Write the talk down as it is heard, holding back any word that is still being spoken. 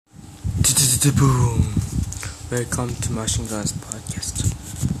Boom! Welcome to Machine Guns Podcast.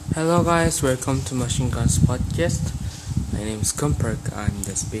 Hello guys, welcome to Machine Guns Podcast. My name is Kumperk. I'm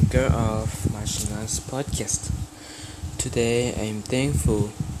the speaker of Machine Guns Podcast. Today I'm thankful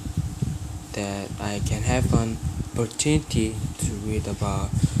that I can have an opportunity to read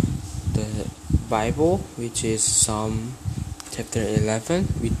about the Bible, which is Psalm chapter 11,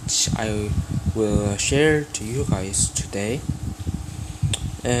 which I will share to you guys today.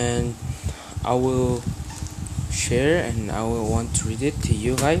 And I will share and I will want to read it to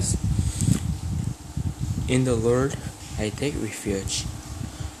you guys. In the Lord I take refuge.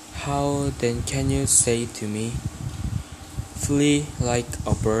 How then can you say to me, flee like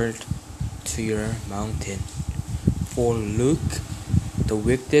a bird to your mountain? For look, the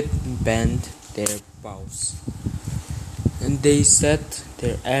wicked bend their bows, and they set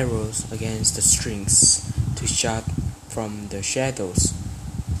their arrows against the strings to shoot from the shadows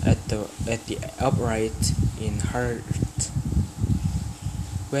at the upright in heart.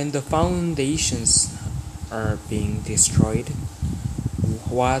 When the foundations are being destroyed,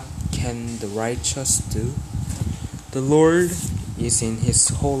 what can the righteous do? The Lord is in his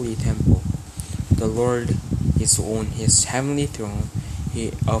holy temple. The Lord is on his heavenly throne.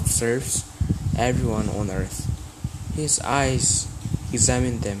 He observes everyone on earth. His eyes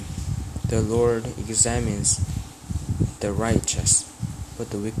examine them. The Lord examines the righteous, but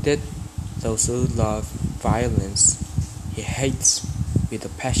the wicked, those who love violence, he hates with a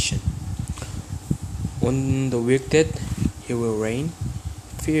passion. On the wicked he will rain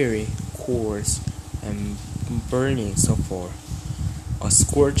fury, cords, and burning sulfur. A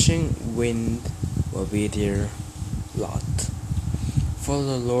scorching wind will be their lot. For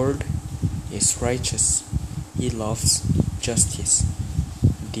the Lord is righteous, he loves justice.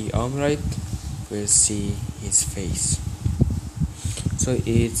 The upright will see his face. So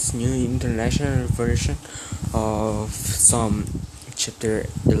it's New International Version of Psalm chapter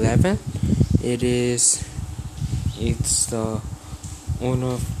 11. It's the one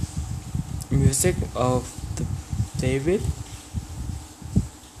of music of David.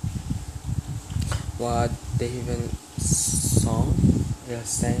 What David sang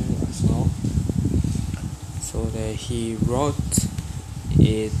a song, so that he wrote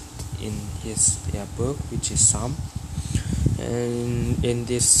it in his book, which is Psalm. And in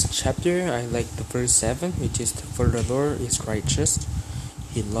this chapter, I like the verse 7, which is, for the Lord is righteous,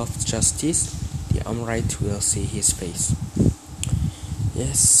 he loves justice, the upright will see his face.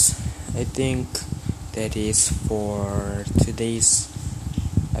 Yes, I think that is for today's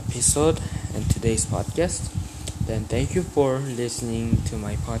episode and today's podcast. Then thank you for listening to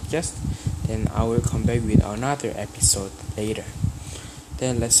my podcast. Then I will come back with another episode later.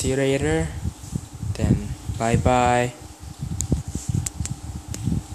 Then let's see you later. Then bye bye.